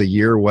 8 months, a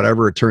year,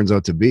 whatever it turns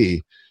out to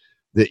be,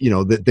 that, you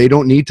know, that they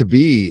don't need to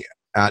be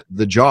at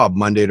the job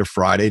Monday to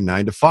Friday,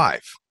 9 to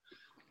 5.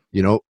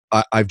 You know,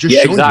 I've just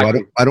shown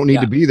you I don't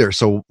need to be there.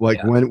 So like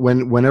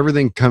when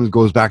everything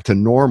goes back to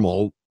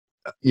normal,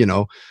 you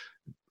know,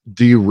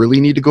 do you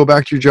really need to go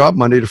back to your job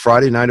Monday to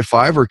Friday, 9 to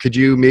 5, or could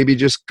you maybe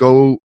just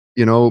go,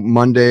 you know,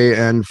 Monday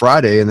and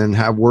Friday and then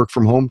have work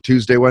from home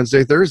Tuesday,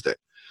 Wednesday, Thursday?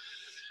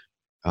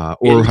 Or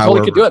you however,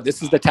 totally could do it.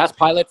 This is the test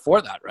pilot for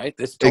that, right?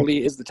 This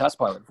totally is the test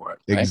pilot for it.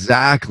 Right?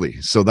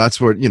 Exactly. So that's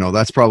what, you know,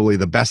 that's probably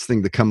the best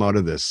thing to come out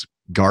of this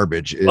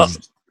garbage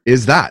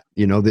is that,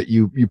 you know, that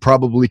you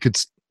probably could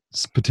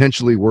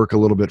potentially work a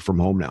little bit from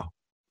home now.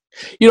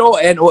 You know,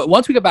 and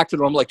once we get back to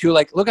normal, like too,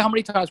 like look at how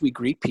many times we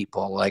greet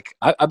people. Like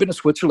I've been to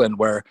Switzerland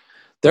where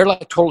they're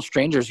like total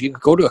strangers. You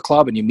go to a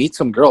club and you meet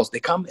some girls. They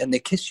come and they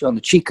kiss you on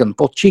the cheek, on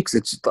both cheeks.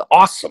 It's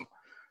awesome.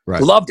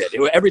 Right. Loved it.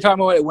 Every time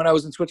when I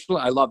was in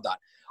Switzerland, I loved that.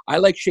 I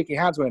like shaking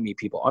hands when I meet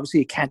people.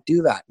 Obviously, you can't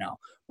do that now.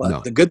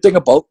 But the good thing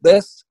about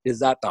this is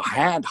that the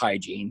hand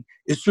hygiene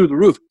is through the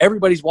roof.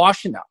 Everybody's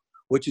washing now,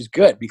 which is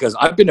good because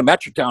I've been to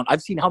Metrotown.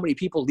 I've seen how many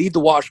people leave the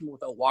washroom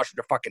without washing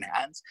their fucking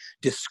hands.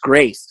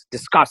 Disgrace.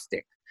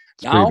 Disgusting.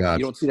 Now,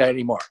 you don't see that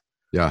anymore.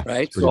 Yeah.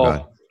 Right? So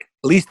bad.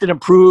 At least it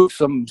improved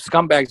some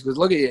scumbags because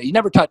look at you. You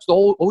never touch.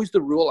 Always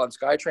the rule on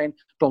SkyTrain,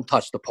 don't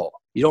touch the pole.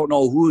 You don't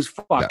know who's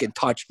fucking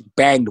touched,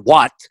 banged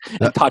what,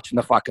 and touching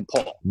the fucking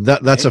pole.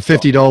 That's a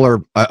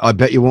 $50. I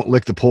bet you won't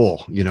lick the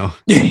pole, you know,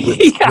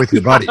 with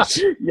your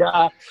buddies.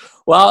 Yeah.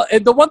 Well,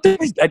 and the one thing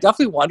I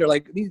definitely wonder,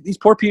 like these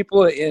poor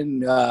people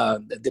in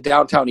the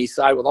downtown east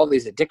side with all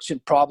these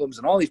addiction problems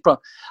and all these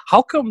problems,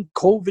 how come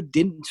COVID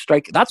didn't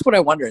strike? That's what I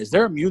wonder. Is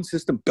their immune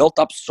system built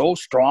up so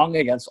strong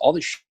against all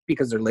this shit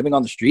because they're living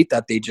on the street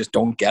that they just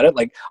don't get it?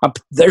 Like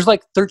there's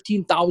like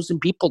 13,000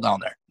 people down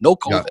there. No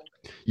COVID.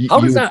 Yeah. How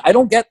does that? I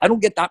don't get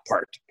that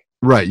part.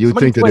 Right. You would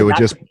think that it would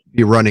just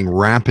be running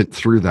rampant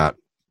through that.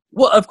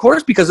 Well, of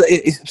course, because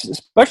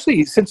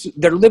especially since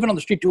they're living on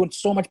the street doing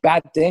so much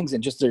bad things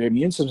and just their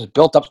immune system is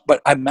built up.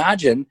 But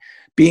imagine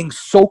being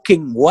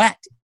soaking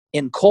wet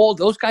and cold.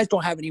 Those guys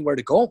don't have anywhere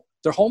to go.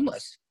 They're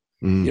homeless.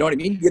 You know what I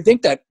mean? You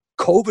think that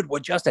COVID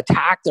would just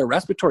attack their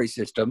respiratory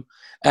system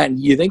and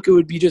you think it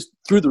would be just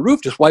through the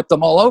roof, just wipe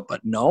them all out.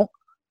 But no,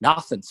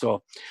 nothing.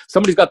 So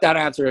somebody's got that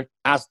answer.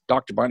 Ask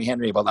Dr. Barney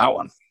Henry about that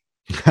one.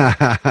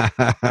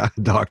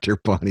 Dr.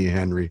 Bonnie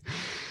Henry.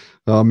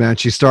 Oh man,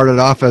 she started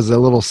off as a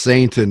little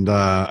saint, and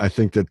I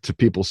think that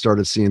people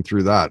started seeing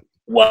through that.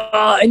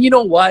 Well, and you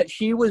know what?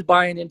 She was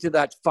buying into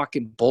that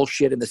fucking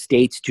bullshit in the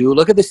States too.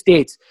 Look at the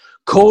States.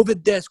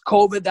 COVID this,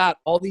 COVID that,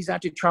 all these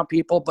anti-Trump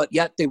people, but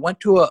yet they went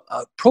to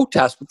a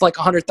protest with like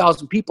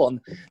 100,000 people, and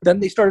then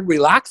they started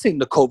relaxing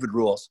the COVID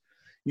rules.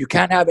 You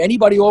can't have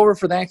anybody over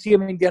for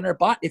Thanksgiving dinner,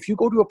 but if you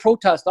go to a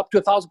protest up to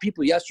 1,000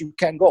 people, yes, you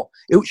can go.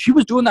 She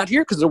was doing that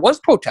here because there was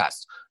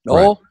protests. No,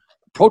 right.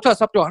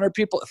 Protests up to 100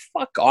 people.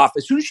 Fuck off.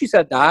 As soon as she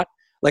said that,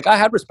 like I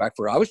had respect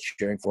for her. I was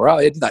cheering for her.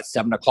 I did that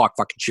 7 o'clock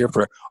fucking cheer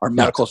for our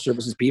medical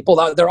services people.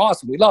 They're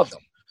awesome. We love them,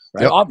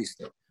 right? Yep.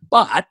 Obviously.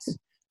 But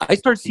I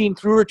started seeing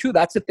through her too.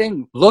 That's the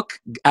thing. Look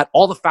at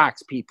all the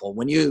facts, people.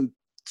 When you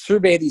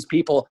survey these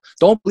people,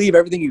 don't believe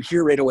everything you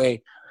hear right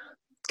away.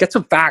 Get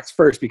some facts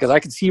first, because I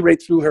could see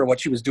right through her what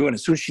she was doing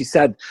as soon as she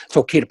said it's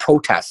okay to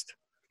protest.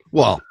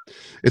 Well,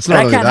 it's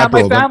not. I can't have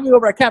my family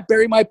over. I can't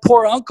bury my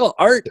poor uncle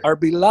Art, our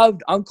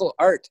beloved Uncle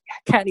Art.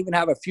 I can't even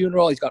have a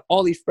funeral. He's got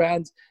all these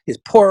friends. His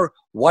poor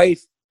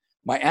wife,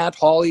 my Aunt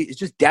Holly, is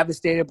just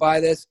devastated by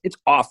this. It's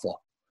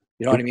awful.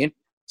 You know what I mean?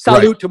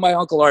 Salute to my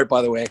Uncle Art,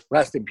 by the way.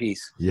 Rest in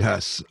peace.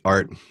 Yes,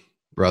 Art,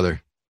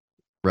 brother.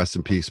 Rest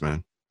in peace,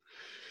 man.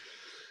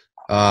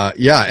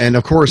 Yeah, and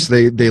of course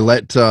they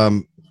let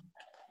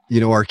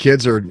our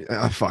kids are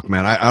fuck,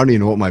 man. I don't even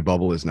know what my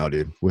bubble is now,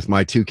 dude. With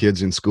my 2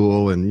 kids in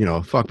school,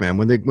 and fuck, man.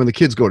 When the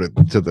kids go to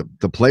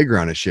the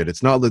playground and shit,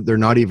 it's not that they're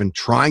not even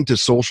trying to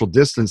social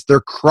distance.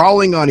 They're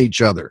crawling on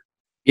each other.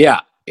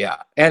 Yeah,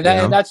 and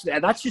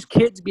that's just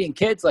kids being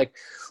kids. Like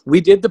we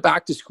did the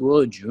back to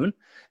school in June,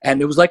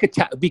 and it was like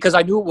because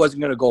I knew it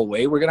wasn't going to go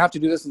away. We're gonna have to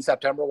do this in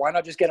September. Why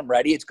not just get them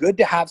ready? It's good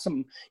to have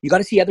some. You got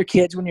to see other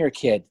kids when you're a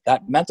kid.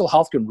 That mental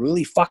health can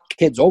really fuck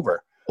kids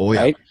over. Oh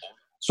yeah. Right?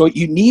 So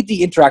you need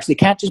the interaction. They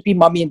can't just be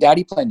mommy and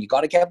daddy playing. You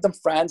got to give them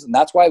friends. And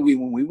that's why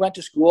when we went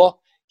to school,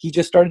 he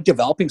just started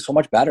developing so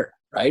much better,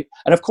 right?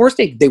 And of course,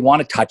 they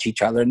want to touch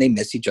each other and they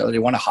miss each other. They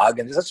want to hug.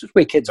 And that's just the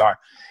way kids are.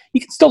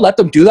 You can still let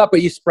them do that,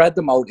 but you spread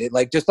them out.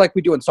 Just like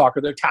we do in soccer,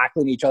 they're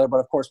tackling each other.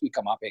 But of course, we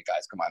come up, hey,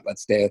 guys, come on,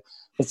 let's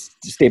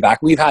stay back.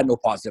 We've had no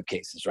positive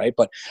cases, right?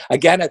 But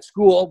again, at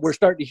school, we're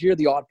starting to hear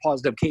the odd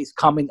positive case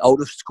coming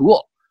out of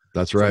school.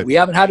 That's right. So we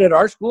haven't had it at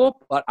our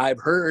school, but I've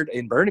heard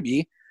in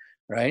Burnaby,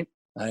 right?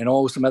 I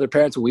know some other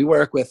parents that we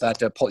work with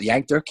that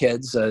yanked their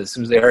kids as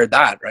soon as they heard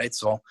that, right?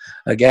 So,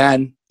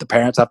 again, the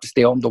parents have to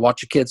stay home to watch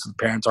the kids. So the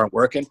parents aren't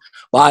working.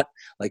 But,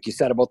 like you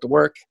said about the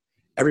work,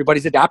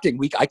 everybody's adapting.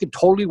 I can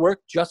totally work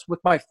just with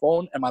my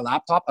phone and my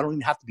laptop. I don't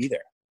even have to be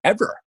there,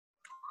 ever.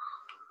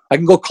 I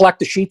can go collect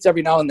the sheets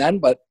every now and then.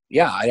 But,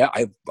 yeah,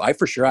 I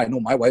for sure, I know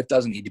my wife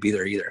doesn't need to be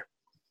there either.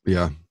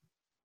 Yeah.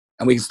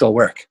 And we can still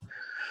work.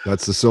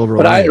 That's the silver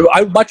lining. But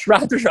I'd much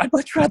rather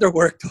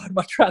work. I'd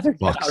much rather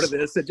get out of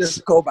this and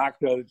just go back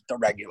to the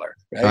regular.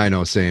 Right? I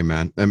know, same,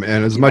 man. And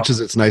as much as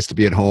it's nice to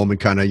be at home and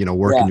kind of,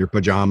 work in your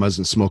pajamas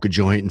and smoke a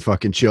joint and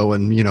fucking chill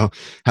and,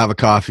 have a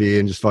coffee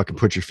and just fucking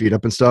put your feet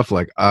up and stuff.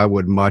 Like I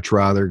would much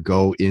rather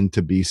go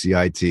into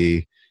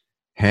BCIT,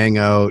 hang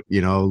out,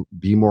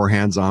 be more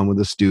hands-on with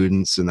the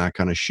students and that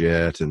kind of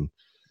shit. And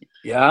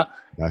yeah,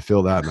 I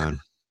feel that, man.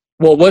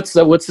 Well, what's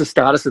the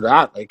status of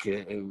that? Like,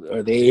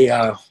 are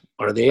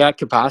they at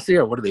capacity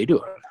or what are they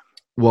doing?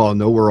 Well,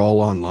 no, we're all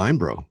online,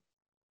 bro.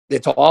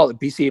 It's all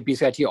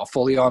BCIT, all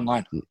fully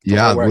online.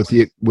 Yeah,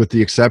 with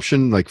the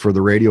exception, like for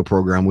the radio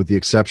program, with the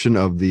exception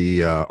of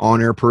the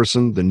on-air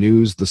person, the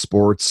news, the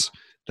sports,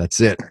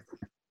 that's it.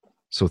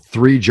 So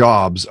 3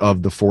 jobs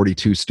of the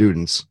 42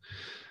 students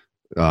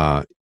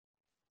are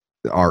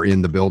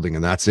in the building,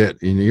 and that's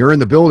it. And you're in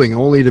the building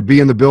only to be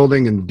in the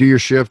building and do your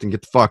shift and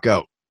get the fuck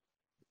out.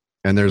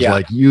 And there's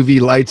like UV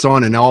lights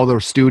on in all the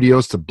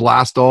studios to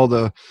blast all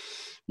the,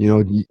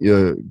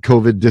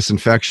 COVID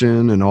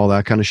disinfection and all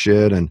that kind of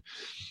shit. And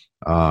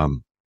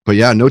but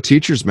yeah, no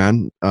teachers,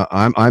 man.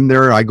 I'm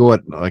there. I go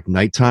at like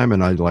nighttime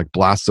and I like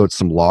blast out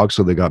some logs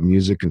so they got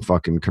music and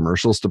fucking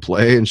commercials to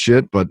play and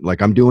shit. But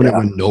like I'm doing it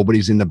when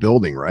nobody's in the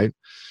building, right?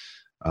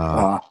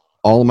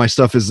 All of my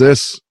stuff is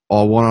this,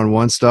 all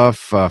one-on-one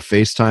stuff,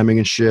 FaceTiming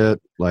and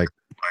shit. Like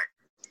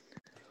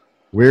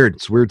weird.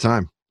 It's a weird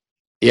time.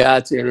 Yeah,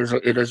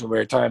 it is a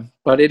weird time,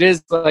 but it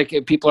is like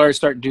people are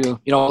starting to,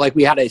 like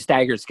we had a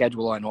staggered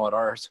schedule. I know at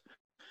ours.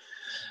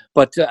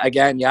 But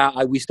again,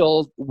 we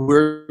still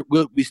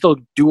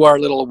do our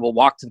little, we'll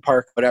walk to the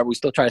park, whatever. We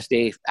still try to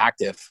stay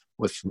active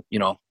with,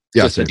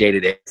 just the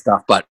day-to-day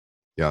stuff. But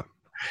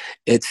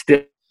it's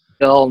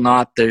still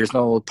not, there's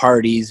no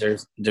parties.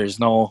 There's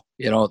no,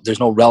 there's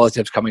no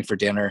relatives coming for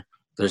dinner.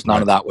 There's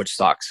none of that, which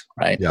sucks.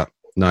 Right. Yeah.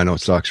 No, I know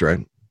it sucks.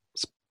 Right.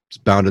 It's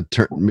bound to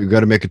turn. We've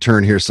got to make a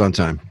turn here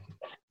sometime.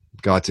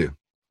 Got to.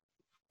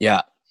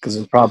 Yeah. Cause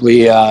it's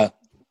probably,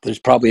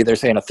 they're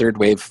saying a third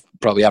wave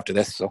probably after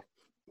this. So.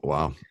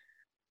 Wow.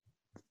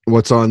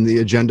 What's on the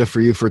agenda for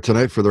you for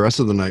tonight, for the rest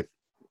of the night?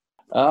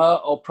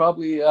 I'll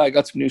probably, I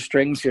got some new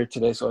strings here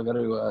today, so I got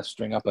to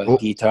string up a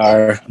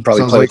guitar and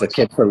probably play with the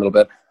kid for a little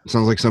bit.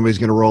 Sounds like somebody's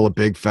going to roll a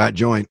big fat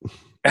joint.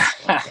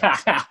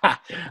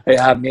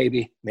 Yeah,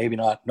 maybe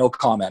not. No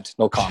comment.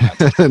 No comment.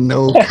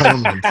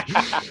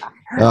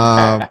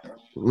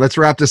 Let's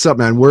wrap this up,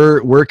 man.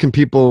 Where can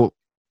people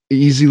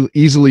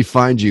easily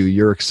find you?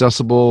 You're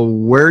accessible.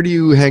 Where do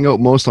you hang out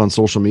most on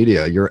social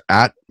media? You're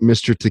at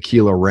Mr.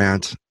 Tequila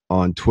Rant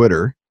on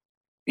Twitter.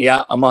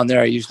 Yeah, I'm on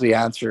there. I usually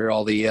answer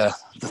all the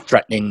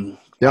threatening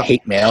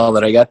hate mail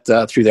that I get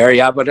through there.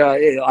 Yeah, but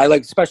I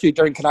like, especially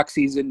during Canuck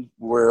season,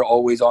 we're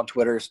always on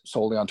Twitter,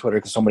 solely on Twitter,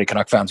 because so many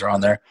Canuck fans are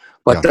on there.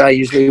 But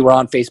usually we're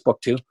on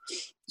Facebook too.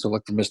 So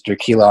look for Mr.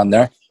 Tequila on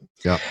there.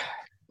 Yeah.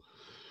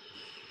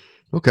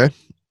 Okay.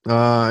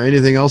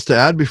 Anything else to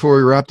add before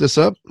we wrap this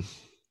up?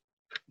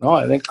 No,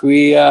 I think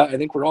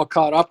we're all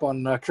caught up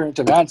on current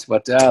events.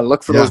 But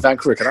look for those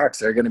Vancouver Canucks.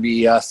 They're going to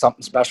be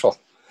something special.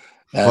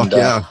 And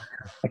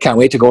I can't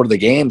wait to go to the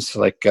games.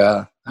 Like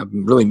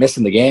I'm really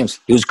missing the games.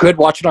 It was good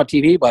watching on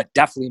TV, but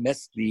definitely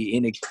missed the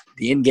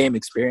in-game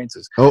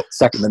experiences.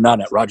 Second to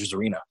none at Rogers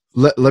Arena.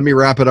 Let me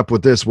wrap it up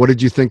with this. What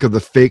did you think of the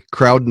fake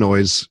crowd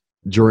noise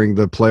during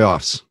the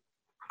playoffs?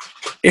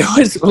 It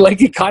was like,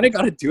 you kind of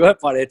got to do it,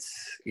 but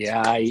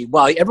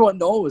everyone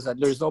knows that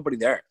there's nobody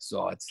there.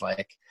 So it's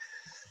like,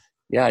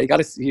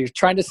 you're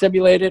trying to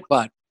simulate it,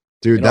 but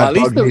dude, that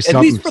bugged me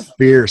something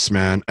fierce,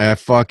 man. It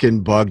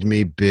fucking bugged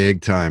me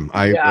big time.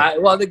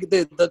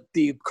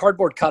 The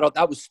cardboard cutout,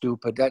 that was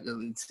stupid.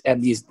 And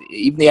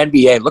even the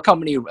NBA, look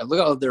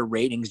how their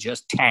ratings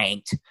just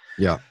tanked.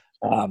 Yeah.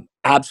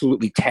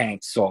 Absolutely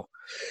tanked. So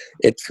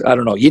I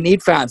don't know. You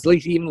need fans. At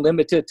least even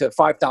limit it to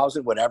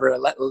 5,000, whatever.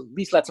 At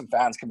least let some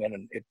fans come in,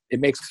 and it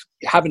makes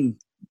having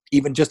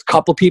even just a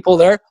couple people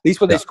there. At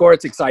least when they score,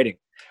 it's exciting.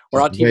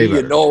 Where on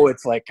TV,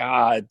 it's like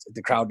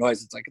the crowd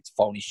noise. It's like it's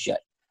phony shit.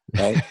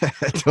 Right?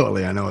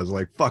 Totally. I know. It's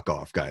like, fuck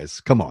off, guys.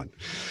 Come on.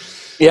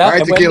 Yeah.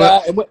 Right,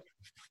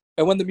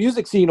 and when the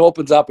music scene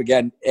opens up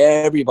again,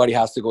 everybody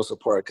has to go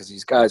support it, because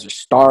these guys are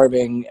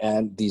starving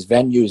and these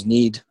venues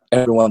need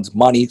everyone's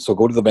money. So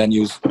go to the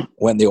venues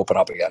when they open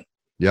up again.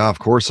 Yeah, of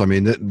course. I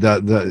mean,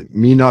 the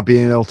me not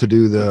being able to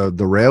do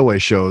the railway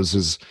shows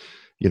is,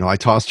 I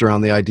tossed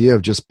around the idea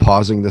of just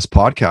pausing this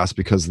podcast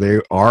because they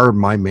are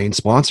my main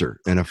sponsor.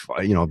 And if,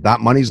 that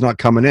money's not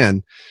coming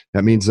in,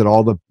 that means that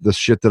all the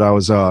shit that I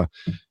was,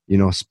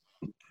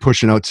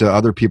 pushing out to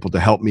other people to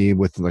help me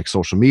with like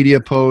social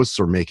media posts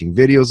or making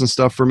videos and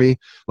stuff for me,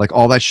 like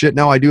all that shit,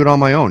 now I do it on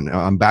my own.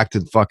 I'm back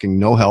to fucking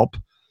no help.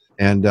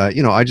 And,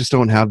 I just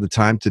don't have the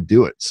time to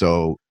do it.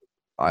 So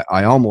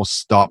I almost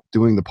stopped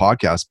doing the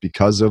podcast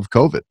because of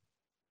COVID.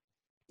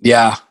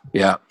 Yeah.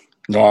 Yeah.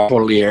 No, I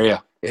totally hear you.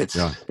 It's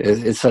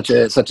such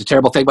a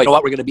terrible thing, but you know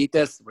what? We're going to beat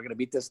this. We're going to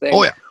beat this thing.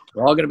 Oh yeah.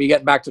 We're all going to be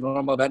getting back to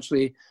normal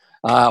eventually.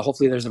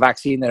 Hopefully there's a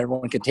vaccine that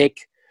everyone can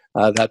take.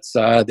 They've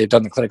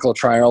done the clinical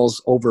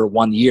trials over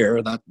 1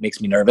 year. That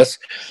makes me nervous,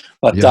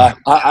 but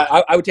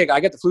I would I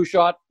get the flu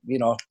shot,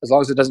 as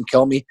long as it doesn't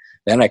kill me,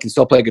 then I can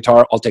still play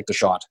guitar. I'll take the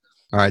shot.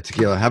 All right,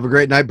 Tequila, have a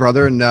great night,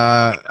 brother. And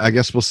I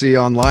guess we'll see you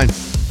online.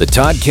 The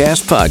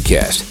Toddcast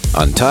Podcast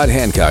on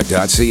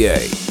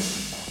toddhancock.ca.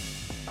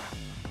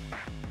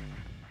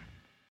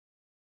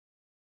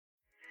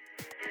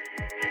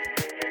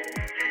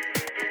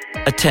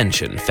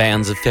 Attention,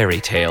 fans of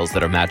fairy tales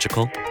that are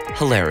magical,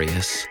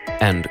 hilarious,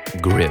 and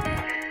grim.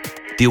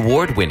 The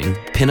award-winning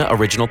Pinna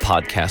original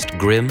podcast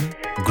Grim,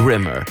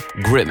 Grimmer,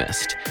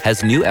 Grimmest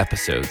has new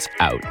episodes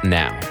out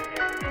now.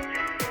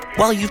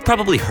 While you've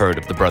probably heard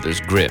of the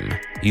Brothers Grimm,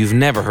 you've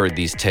never heard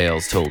these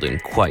tales told in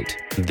quite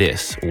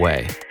this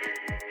way.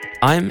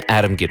 I'm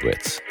Adam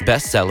Gidwitz,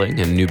 best-selling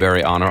and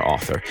Newbery Honor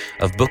author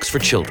of books for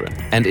children,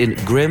 and in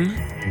Grim,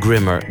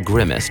 Grimmer,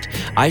 Grimmest,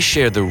 I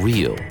share the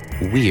real,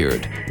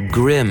 weird,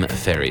 grim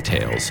fairy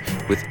tales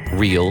with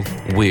real,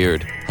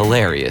 weird,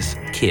 hilarious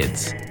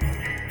kids.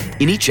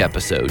 In each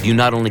episode, you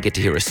not only get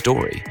to hear a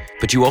story,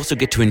 but you also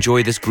get to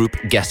enjoy this group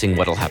guessing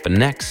what'll happen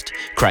next,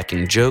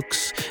 cracking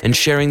jokes, and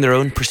sharing their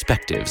own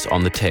perspectives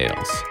on the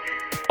tales.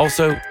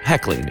 Also,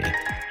 heckling me.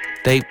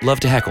 They love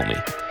to heckle me.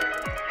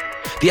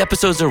 The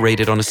episodes are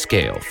rated on a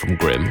scale from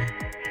grim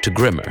to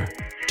grimmer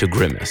to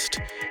grimmest,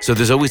 so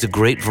there's always a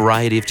great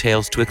variety of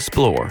tales to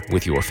explore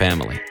with your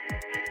family.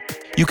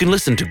 You can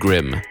listen to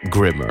Grim,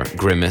 Grimmer,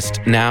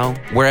 Grimmest now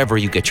wherever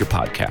you get your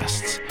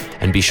podcasts,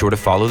 and be sure to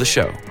follow the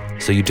show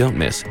so you don't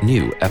miss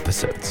new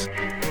episodes.